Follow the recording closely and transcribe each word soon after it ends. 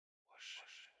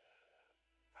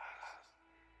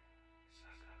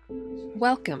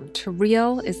Welcome to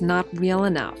Real is Not Real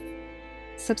Enough.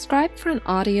 Subscribe for an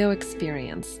audio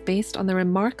experience based on the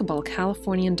remarkable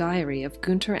Californian diary of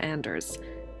Gunther Anders,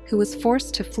 who was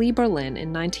forced to flee Berlin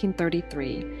in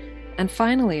 1933 and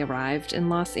finally arrived in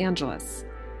Los Angeles,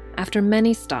 after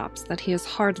many stops that he is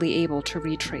hardly able to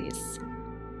retrace.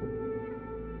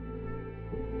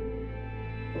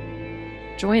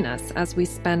 Join us as we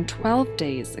spend 12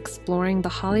 days exploring the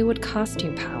Hollywood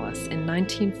Costume Palace in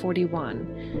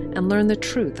 1941 and learn the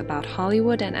truth about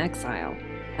Hollywood and exile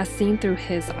as seen through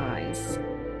his eyes.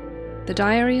 The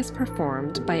diary is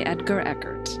performed by Edgar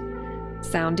Eckert.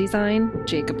 Sound design,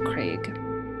 Jacob Craig.